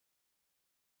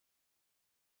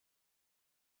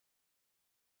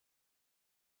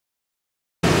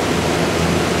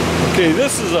Okay,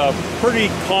 this is a pretty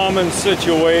common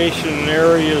situation in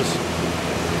areas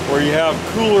where you have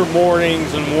cooler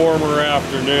mornings and warmer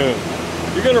afternoons.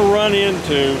 You're going to run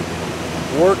into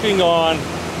working on,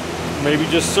 maybe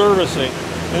just servicing,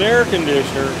 an air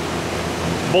conditioner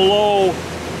below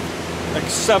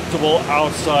acceptable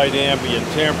outside ambient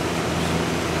temperatures.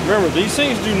 Remember, these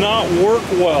things do not work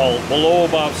well below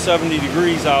about 70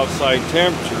 degrees outside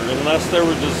temperature unless they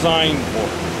were designed for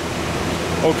it.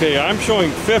 Okay, I'm showing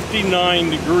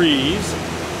 59 degrees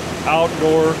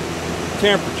outdoor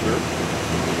temperature.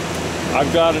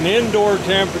 I've got an indoor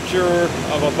temperature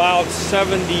of about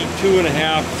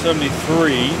 72.5,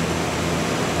 73.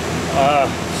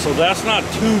 So that's not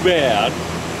too bad.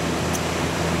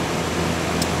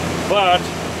 But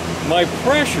my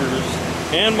pressures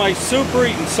and my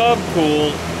superheat and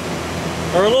subcool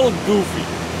are a little goofy.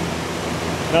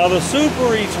 Now the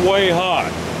superheat's way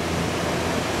hot.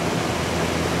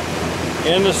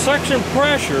 And the suction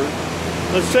pressure,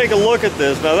 let's take a look at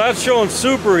this. Now that's showing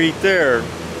superheat there.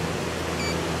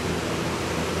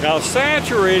 Now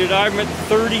saturated, I'm at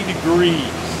 30 degrees.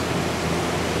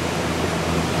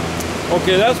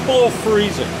 Okay, that's below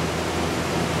freezing.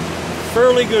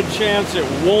 Fairly good chance it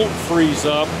won't freeze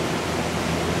up.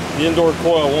 The indoor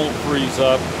coil won't freeze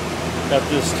up at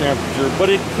this temperature,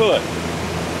 but it could.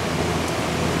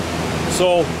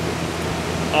 So,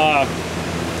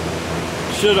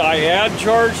 should I add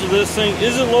charge to this thing?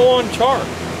 Is it low on charge?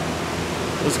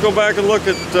 Let's go back and look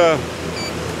at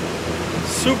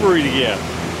superheat again.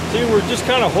 See, we're just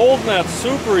kind of holding that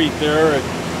superheat there at,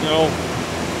 you know,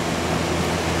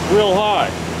 real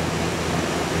high.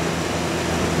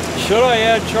 Should I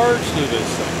add charge to this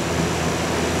thing?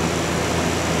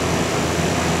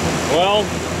 Well,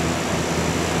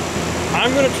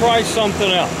 I'm going to try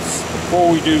something else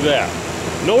before we do that.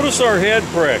 Notice our head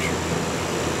pressure.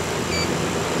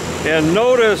 And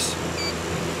notice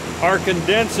our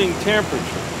condensing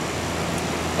temperature.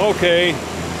 Okay,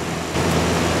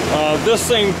 this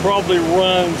thing probably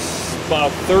runs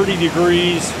about 30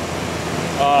 degrees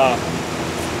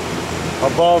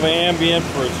above ambient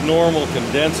for its normal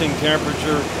condensing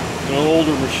temperature in an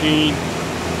older machine.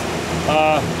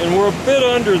 And we're a bit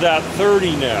under that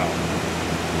 30 now.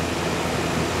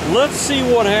 Let's see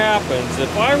what happens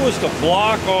if I was to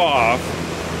block off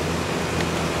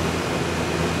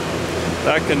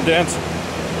that condenser.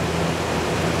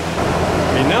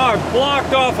 Okay, now I've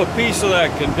blocked off a piece of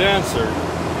that condenser.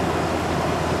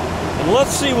 And let's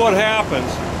see what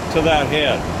happens to that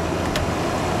head.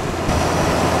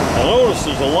 Now notice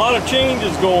there's a lot of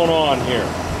changes going on here.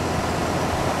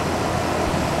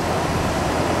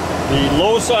 The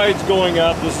low side's going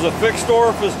up. This is a fixed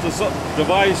orifice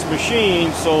device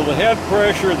machine, so the head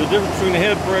pressure, the difference between the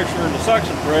head pressure and the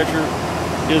suction pressure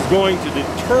is going to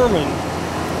determine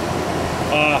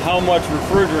how much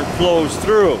refrigerant flows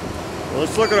through. Well,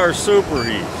 let's look at our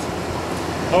superheats.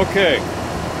 Okay.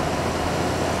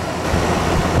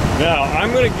 Now,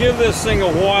 I'm going to give this thing a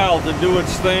while to do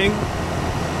its thing,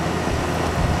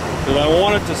 because I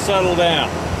want it to settle down.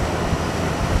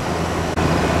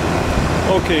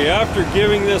 Okay, after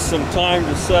giving this some time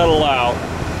to settle out,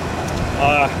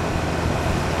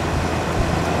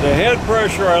 the head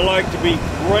pressure I like to be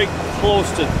right close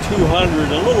to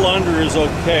 200. A little under is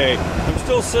okay. I'm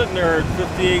still sitting there at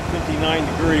 58, 59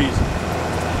 degrees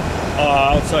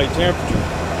outside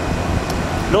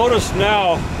temperature. Notice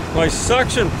now my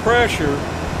suction pressure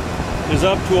is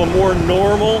up to a more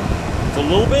normal. It's a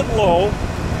little bit low.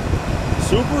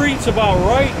 Superheat's about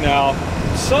right now.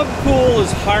 Subcool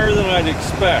is higher than I'd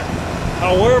expect.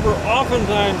 However,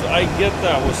 oftentimes I get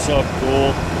that with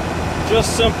subcool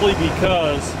just simply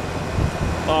because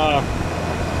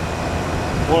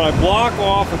when I block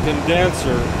off a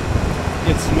condenser,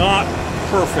 it's not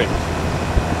perfect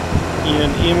in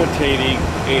imitating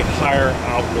a higher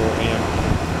outdoor ambient.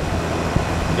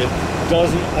 It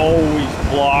doesn't always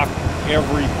block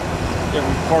every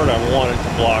part I want it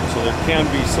to block, so there can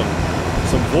be some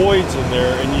voids in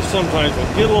there, and you sometimes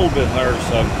will get a little bit higher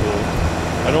subcool.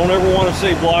 I don't ever want to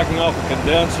say blocking off a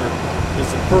condenser is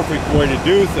the perfect way to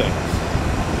do things,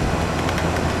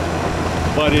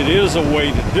 but it is a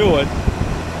way to do it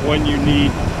when you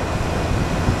need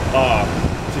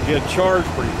to get charged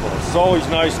pretty close. It's always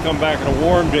nice to come back on a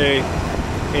warm day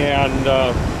and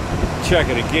check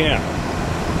it again.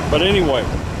 But anyway,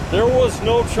 there was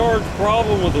no charge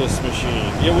problem with this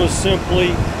machine. It was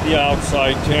simply the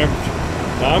outside temperature.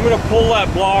 Now I'm going to pull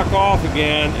that block off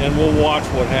again and we'll watch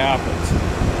what happens.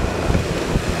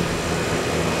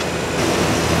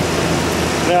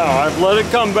 Now I've let it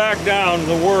come back down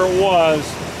to where it was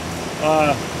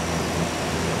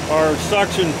our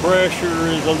suction pressure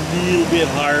is a little bit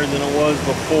higher than it was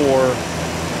before,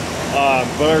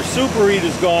 but our superheat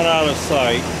has gone out of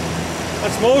sight.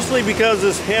 That's mostly because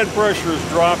this head pressure has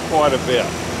dropped quite a bit.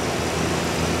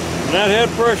 When that head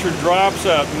pressure drops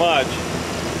that much,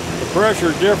 the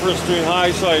pressure difference between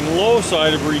high side and low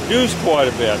side have reduced quite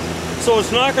a bit. So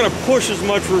it's not going to push as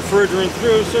much refrigerant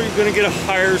through, so you're going to get a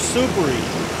higher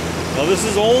superheat. Now this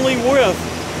is only with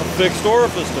a fixed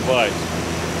orifice device.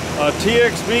 A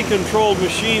TXV controlled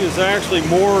machine is actually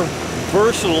more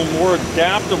versatile, more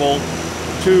adaptable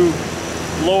to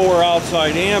lower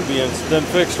outside ambience than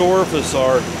fixed orifice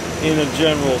are in a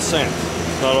general sense.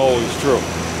 It's not always true.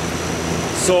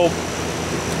 So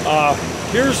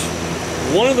here's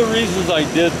one of the reasons I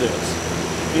did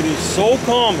this. It is so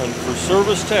common for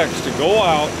service techs to go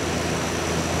out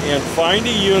and find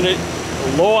a unit,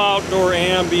 low outdoor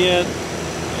ambient,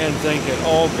 and thinking,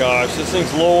 oh gosh, this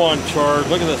thing's low on charge,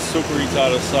 look at the superheat's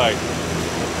out of sight.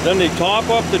 Then they top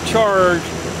up the charge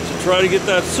to try to get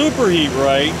that superheat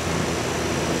right.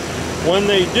 When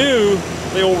they do,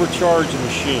 they overcharge the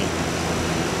machine.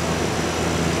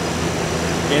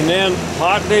 And then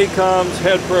hot day comes,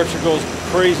 head pressure goes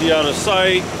crazy out of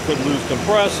sight, could lose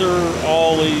compressor,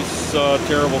 all these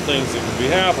terrible things that could be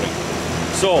happening.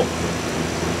 So,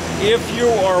 if you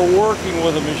are working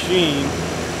with a machine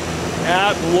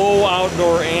at low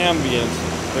outdoor ambience,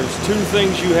 there's two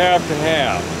things you have to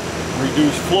have.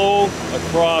 Reduced flow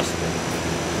across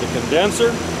the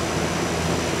condenser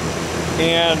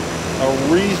and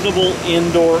a reasonable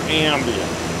indoor ambient.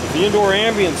 If the indoor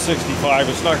ambient's 65,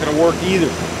 it's not going to work either.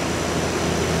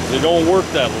 They don't work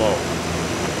that low.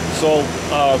 So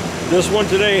this one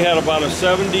today had about a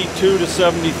 72 to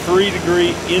 73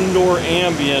 degree indoor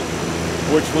ambient,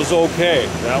 which was okay.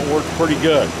 That worked pretty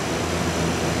good.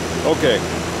 Okay,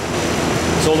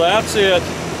 so that's it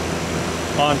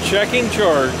on checking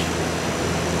charge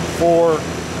for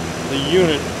the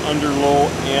unit under low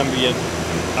ambient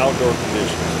outdoor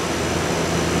conditions.